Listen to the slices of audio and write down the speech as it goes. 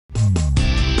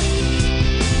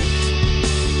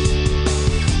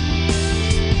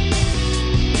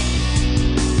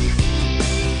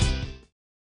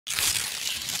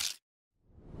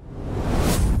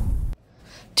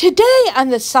Today on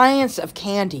the Science of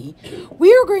Candy,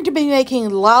 we are going to be making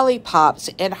lollipops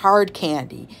and hard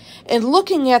candy and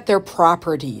looking at their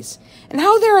properties and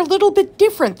how they're a little bit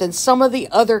different than some of the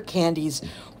other candies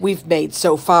we've made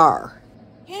so far.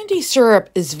 Candy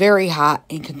syrup is very hot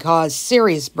and can cause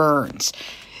serious burns.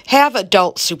 Have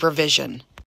adult supervision.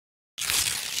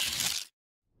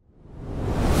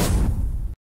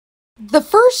 The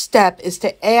first step is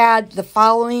to add the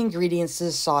following ingredients to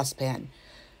the saucepan.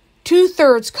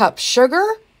 2/3 cup sugar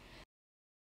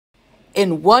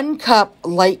and 1 cup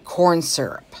light corn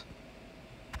syrup.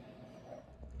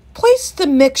 Place the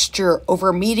mixture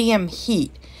over medium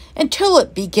heat until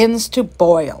it begins to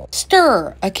boil.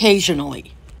 Stir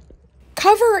occasionally.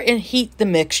 Cover and heat the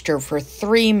mixture for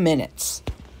 3 minutes.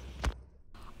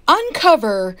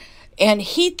 Uncover and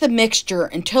heat the mixture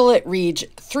until it reaches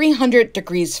 300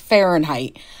 degrees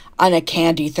Fahrenheit on a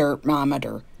candy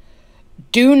thermometer.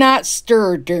 Do not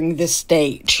stir during this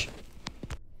stage.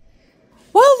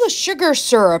 While the sugar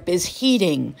syrup is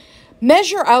heating,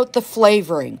 measure out the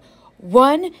flavoring,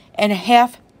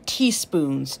 1.5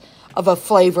 teaspoons of a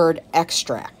flavored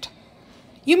extract.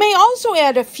 You may also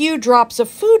add a few drops of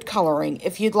food coloring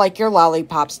if you'd like your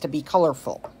lollipops to be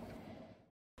colorful.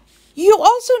 You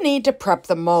also need to prep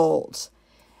the molds.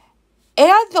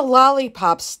 Add the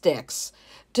lollipop sticks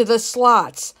to the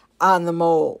slots on the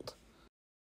mold.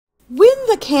 When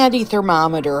the candy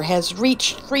thermometer has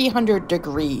reached 300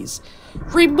 degrees,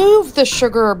 remove the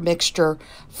sugar mixture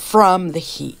from the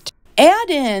heat. Add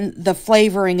in the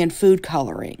flavoring and food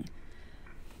coloring.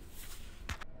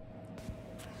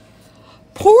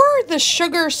 Pour the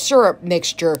sugar syrup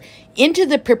mixture into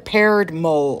the prepared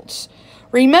molds.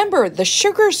 Remember, the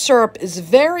sugar syrup is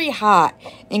very hot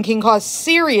and can cause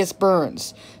serious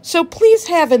burns, so please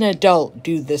have an adult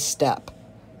do this step.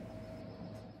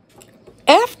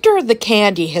 After the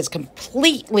candy has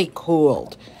completely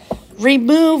cooled,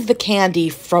 remove the candy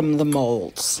from the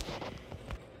molds.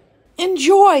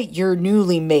 Enjoy your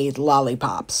newly made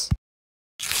lollipops.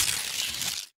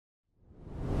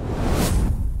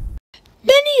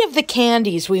 Many of the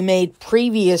candies we made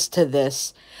previous to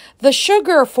this, the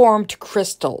sugar formed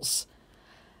crystals.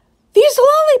 These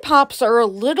lollipops are a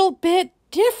little bit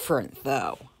different,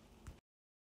 though.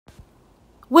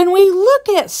 When we look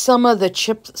at some of the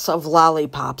chips of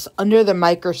lollipops under the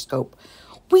microscope,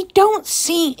 we don't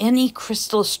see any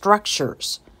crystal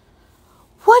structures.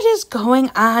 What is going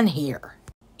on here?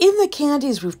 In the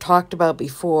candies we've talked about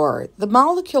before, the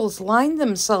molecules line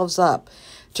themselves up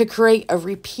to create a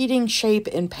repeating shape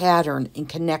and pattern and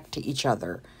connect to each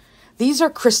other. These are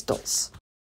crystals.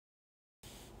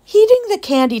 Heating the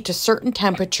candy to certain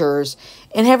temperatures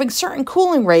and having certain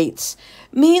cooling rates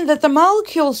mean that the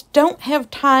molecules don't have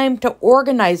time to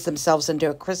organize themselves into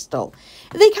a crystal.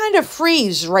 They kind of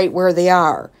freeze right where they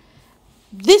are.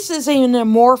 This is an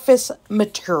amorphous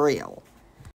material.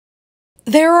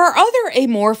 There are other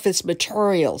amorphous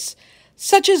materials,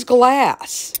 such as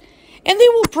glass, and they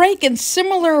will break in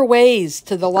similar ways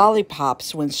to the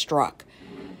lollipops when struck.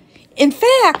 In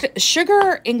fact,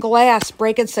 sugar and glass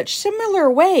break in such similar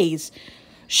ways.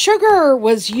 Sugar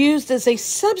was used as a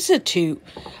substitute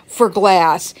for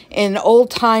glass in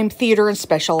old-time theater and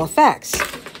special effects.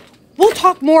 We'll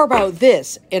talk more about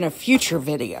this in a future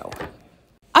video.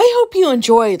 I hope you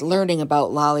enjoyed learning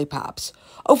about lollipops.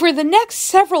 Over the next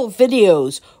several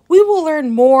videos, we will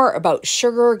learn more about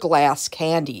sugar glass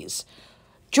candies.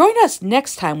 Join us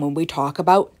next time when we talk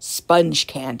about sponge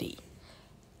candy.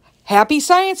 Happy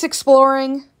science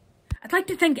exploring! I'd like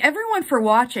to thank everyone for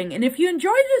watching, and if you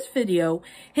enjoyed this video,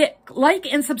 hit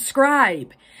like and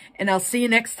subscribe, and I'll see you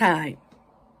next time.